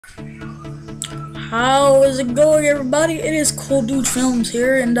How is it going, everybody? It is CoolDudeFilms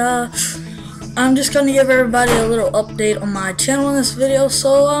here, and I'm just gonna give everybody a little update on my channel in this video.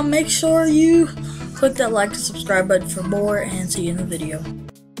 So make sure you click that like and subscribe button for more, and see you in the video.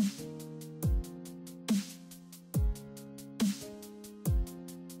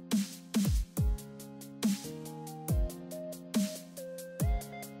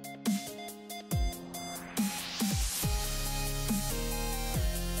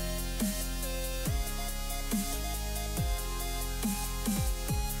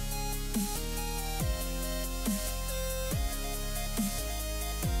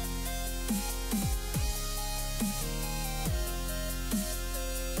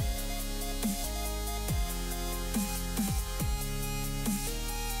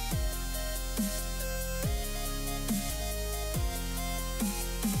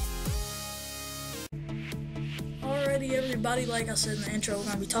 Alrighty, everybody, like I said in the intro, we're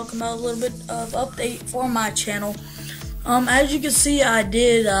going to be talking about a little bit of update for my channel. As you can see, I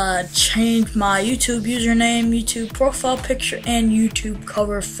did change my YouTube username, YouTube profile picture, and YouTube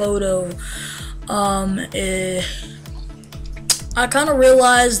cover photo. I kind of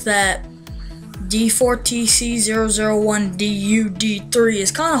realized that D4TC001DUD3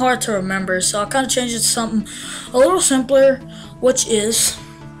 is kind of hard to remember, so I kind of changed it to something a little simpler, which is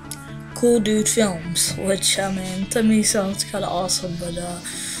CoolDudeFilms, which, I mean, to me sounds kind of awesome, but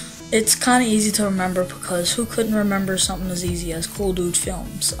it's kind of easy to remember, because who couldn't remember something as easy as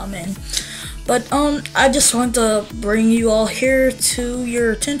CoolDudeFilms? I mean, but I just want to bring you all here to your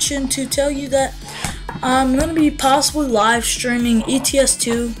attention to tell you that I'm going to be possibly live streaming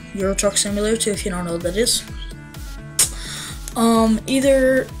ETS2, Euro Truck Simulator 2, if you don't know what that is,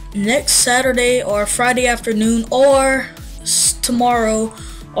 either next Saturday or Friday afternoon, or tomorrow,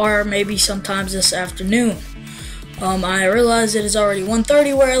 or maybe sometimes this afternoon. I realize it is already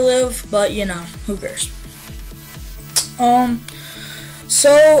 1:30 where I live, but you know, who cares?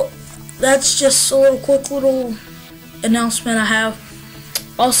 So that's just a quick little announcement I have.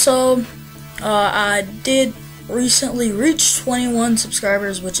 Also, I did recently reach 21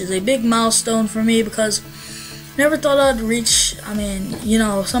 subscribers, which is a big milestone for me, because never thought I'd reach. I mean, you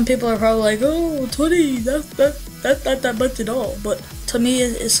know, some people are probably like, oh, 20, that's not that much at all, but to me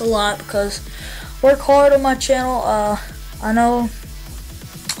it's a lot, because I work hard on my channel. I know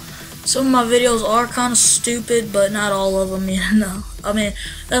some of my videos are kind of stupid, but not all of them, you know. I mean,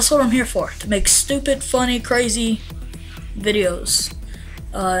 that's what I'm here for, to make stupid, funny, crazy videos.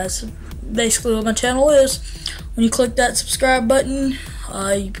 That's basically what my channel is. When you click that subscribe button,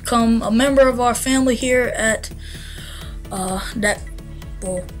 you become a member of our family here at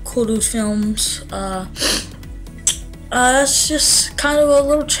CoolDudeFilms. That's just kind of a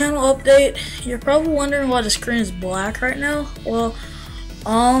little channel update. You're probably wondering why the screen is black right now. Well,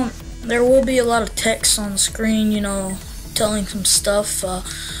 there will be a lot of text on the screen, you know, telling some stuff.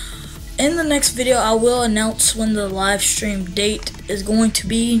 In the next video, I will announce when the live stream date is going to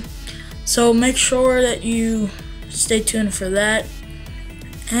be, so make sure that you stay tuned for that.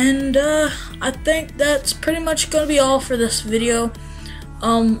 And I think that's pretty much going to be all for this video.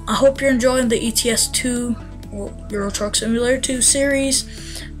 I hope you're enjoying the ETS2 Euro Truck Simulator 2 series.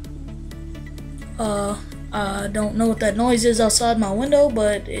 I don't know what that noise is outside my window,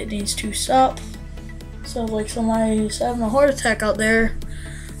 but it needs to stop. Sounds like somebody's having a heart attack out there.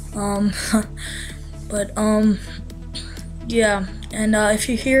 Yeah, and if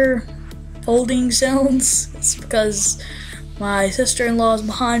you hear folding sounds, it's because my sister-in-law is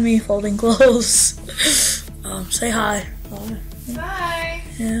behind me folding clothes. Say hi. Bye.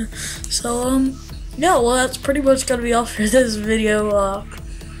 Yeah. So yeah, well, that's pretty much gonna be all for this video.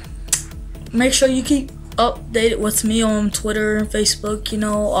 Make sure you keep updated with me on Twitter and Facebook. You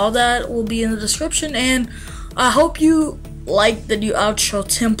know, all that will be in the description. And I hope you like the new outro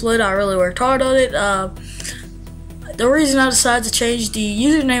template. I really worked hard on it. The reason I decided to change the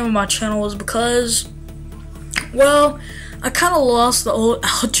username of my channel was because, well, I kind of lost the old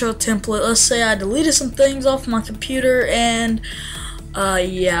outro template. Let's say I deleted some things off my computer, and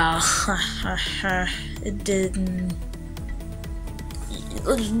yeah, it didn't.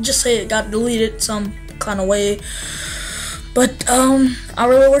 Let's just say it got deleted some kind of way. But I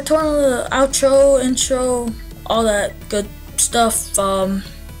really worked on the outro, intro, all that good stuff.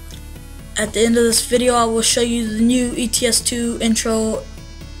 At the end of this video, I will show you the new ETS2 intro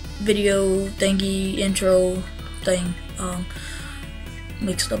video thingy, intro thing.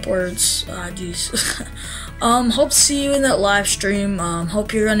 Mixed up words. Jeez. Hope to see you in that live stream.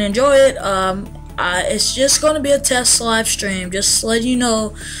 Hope you're gonna enjoy it. It's just gonna be a test live stream. Just to let you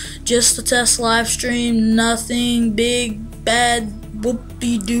know, just a test live stream. Nothing big, bad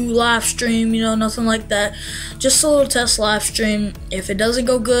whoopie-doo live stream, you know, nothing like that. Just a little test live stream. If it doesn't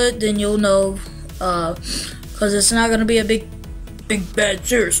go good, then you'll know, because it's not gonna be a big bad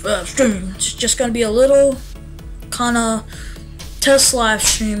serious live stream. It's just gonna be a little kind of test live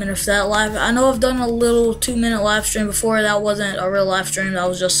stream. And if that live, I know I've done a little 2-minute live stream before. That wasn't a real live stream. That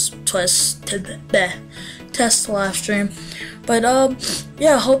was just test live stream. But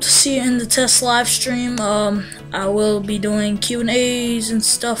yeah, hope to see you in the test live stream. I will be doing Q&As and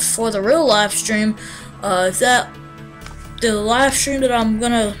stuff for the real live stream. The live stream that I'm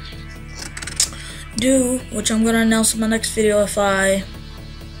gonna do, which I'm gonna announce in my next video, if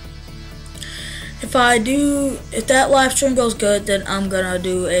that live stream goes good, then I'm gonna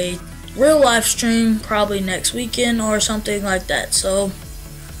do a real live stream probably next weekend or something like that. So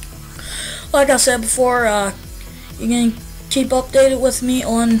like I said before, you can keep updated with me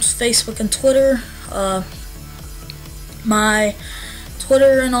on Facebook and Twitter. My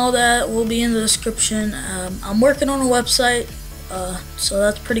Twitter and all that will be in the description. I'm working on a website, so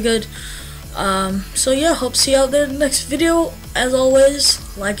that's pretty good. So yeah, hope to see you out there in the next video. As always,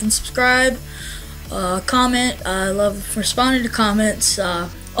 like and subscribe, comment. I love responding to comments.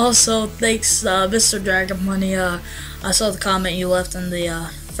 Also, thanks, Mr. Dragon Money. I saw the comment you left in the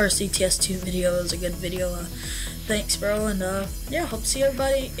first ETS2 video. It was a good video. Thanks, bro, and yeah, hope to see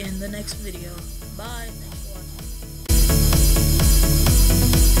everybody in the next video. Bye.